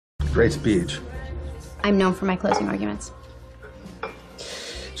Great speech. I'm known for my closing arguments.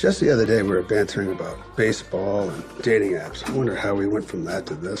 Just the other day, we were bantering about baseball and dating apps. I wonder how we went from that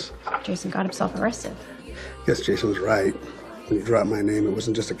to this. Jason got himself arrested. Guess Jason was right. When you dropped my name, it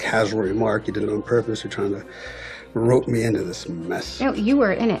wasn't just a casual remark. You did it on purpose. You're trying to rope me into this mess. No, you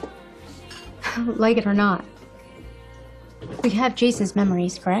were in it. Like it or not. We have Jason's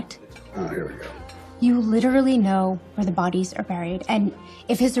memories, correct? Oh, here we go. You literally know where the bodies are buried, and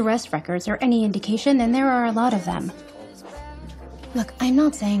if his arrest records are any indication, then there are a lot of them. Look, I'm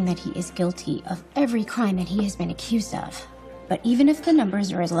not saying that he is guilty of every crime that he has been accused of, but even if the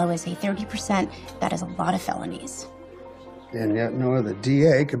numbers are as low as, say, 30%, that is a lot of felonies. And yet no other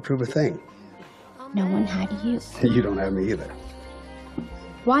DA could prove a thing. No one had you. You don't have me either.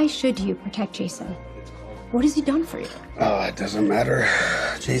 Why should you protect Jason? What has he done for you? Oh, it doesn't matter.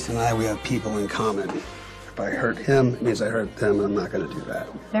 Jason and I, we have people in common. If I hurt him, it means I hurt them, and I'm not going to do that.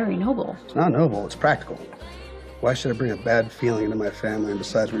 Very noble. It's not noble, it's practical. Why should I bring a bad feeling into my family, and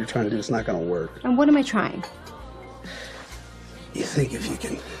besides, what you're trying to do, it's not going to work. And what am I trying? You think if you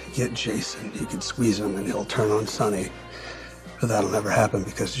can get Jason, you can squeeze him, and he'll turn on Sonny. But that'll never happen,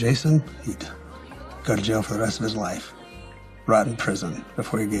 because Jason, he'd go to jail for the rest of his life. Rot in prison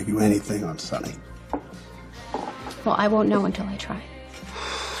before he gave you anything on Sonny. Well, I won't know until I try.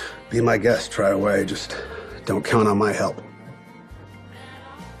 Be my guest, try away. Just don't count on my help.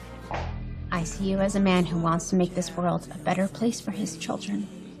 I see you as a man who wants to make this world a better place for his children.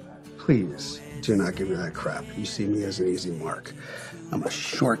 Please, do not give me that crap. You see me as an easy mark. I'm a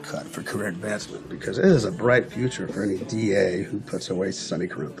shortcut for career advancement because it is a bright future for any DA who puts away Sonny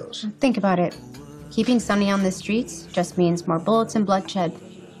Corinthos. Think about it. Keeping Sonny on the streets just means more bullets and bloodshed.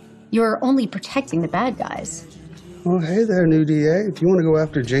 You're only protecting the bad guys. Well, hey there, new DA. If you want to go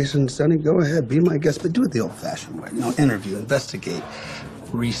after Jason and Sonny, go ahead, be my guest, but do it the old-fashioned way. You know, interview, investigate,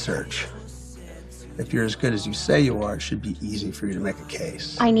 research. If you're as good as you say you are, it should be easy for you to make a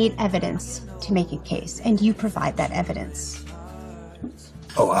case. I need evidence to make a case, and you provide that evidence.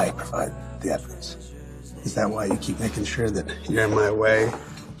 Oh, I provide the evidence. Is that why you keep making sure that you're in my way?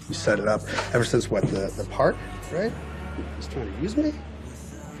 You set it up ever since, what, the park, right? He's trying to use me?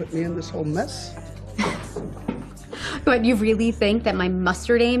 Put me in this whole mess? But you really think that my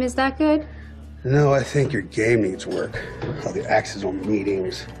mustard aim is that good? No, I think your game needs work. All the accidental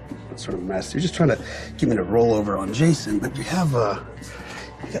meetings, that sort of mess. You're just trying to get me to roll over on Jason, but you have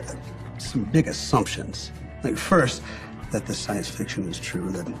you got some big assumptions. Like, first, that the science fiction is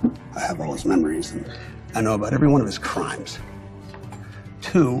true, that I have all his memories, and I know about every one of his crimes.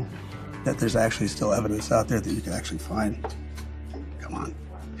 Two, that there's actually still evidence out there that you can actually find. Come on.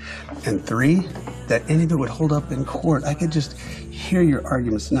 And three, that any of it would hold up in court. I could just hear your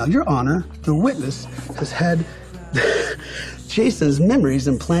arguments. Now, Your Honor, the witness has had Jason's memories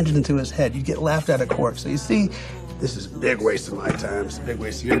implanted into his head. You get laughed at court. So you see, this is a big waste of my time. It's a big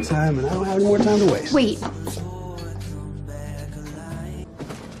waste of your time, and I don't have any more time to waste. Wait.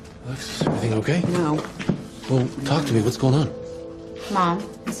 Is everything okay? No. Well, talk to me. What's going on? Mom,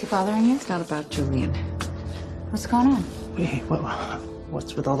 is he bothering you? It's not about Julian. What's going on? Hey,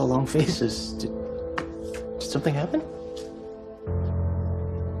 what's with all the long faces? Did something happen?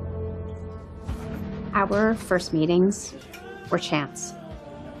 Our first meetings were chance.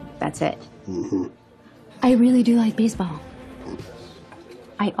 That's it. Mm-hmm. I really do like baseball.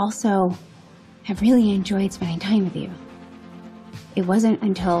 I also have really enjoyed spending time with you. It wasn't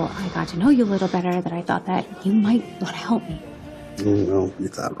until I got to know you a little better that I thought that you might want to help me. No, you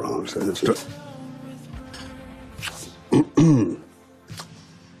thought wrong. So it's true.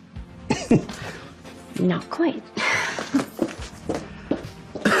 Not quite.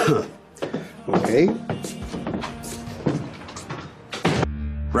 Okay.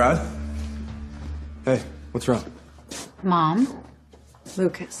 Brad? Hey, what's wrong? Mom?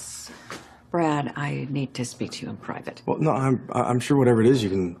 Lucas. Brad, I need to speak to you in private. Well, no, I'm sure whatever it is, you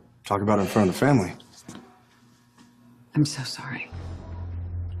can talk about it in front of the family. I'm so sorry.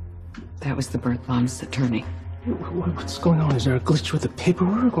 That was the birth mom's attorney. What's going on? Is there a glitch with the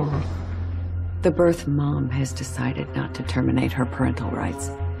paperwork, or...? The birth mom has decided not to terminate her parental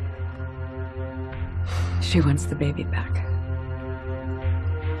rights. She wants the baby back.